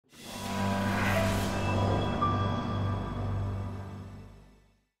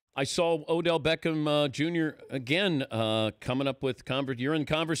I saw Odell Beckham Jr. again coming up with you're in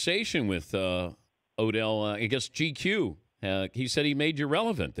conversation with Odell. I guess GQ. He said he made you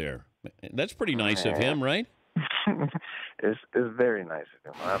relevant there. That's pretty nice of him, right? It's very nice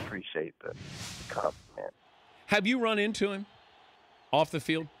of him. I appreciate the compliment. Have you run into him off the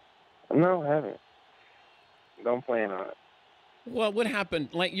field? No, I haven't. Don't plan on it. Well, what happened?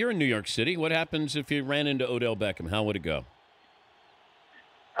 Like, you're in New York City. What happens if you ran into Odell Beckham? How would it go?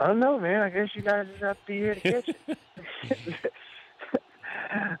 I don't know, man. I guess you guys just have to be here to catch it.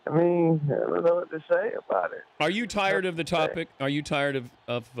 I mean, I don't know what to say about it. Are you tired of the topic? Are you tired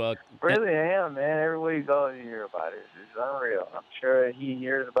of Really, I am, man. Everywhere you go, you hear about it. It's unreal. I'm sure he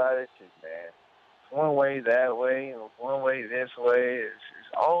hears about it too, man. It's one way that way, and one way this way.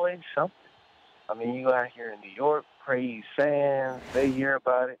 It's always something. I mean, you out here in New York, praise fans. They hear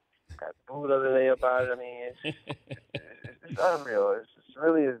about it. Got booed the other day about it. I mean, it's unreal. It's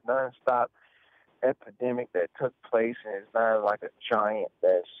really a nonstop epidemic that took place, and it's not like a giant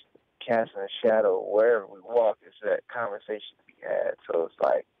that's casting a shadow wherever we walk. It's that conversation to be had. So it's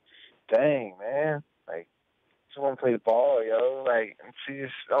like, dang, man, like, just want to play the ball, yo, like, and see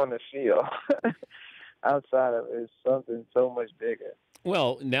us on the field. Outside of it is something so much bigger.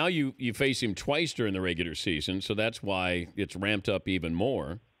 Well, now you face him twice during the regular season, so that's why it's ramped up even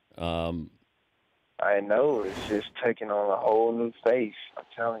more. I know. It's just taking on a whole new face. I'm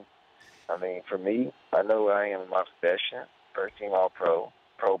telling you. I mean, for me, I know where I am in my profession. First team All-Pro,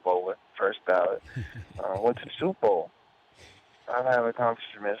 Pro Bowler, first ballot. Went to the Super Bowl. I have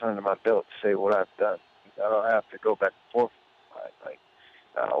accomplishments under my belt to say what I've done. I don't have to go back and forth.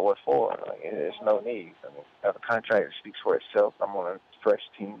 What for? Like, there's no need. I mean, I have a contract that speaks for itself. I'm on a fresh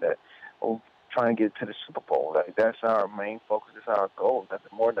team that will try and get to the Super Bowl. Like, that's our main focus. That's our goal.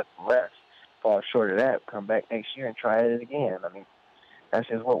 Nothing more, nothing less. Fall short of that, come back next year and try it again. I mean, that's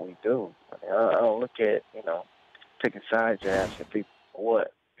just what we do. I mean, I don't look at, taking sides and asking people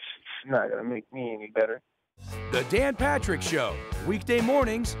what. It's not going to make me any better. The Dan Patrick Show, weekday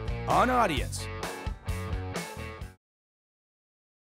mornings on Audience.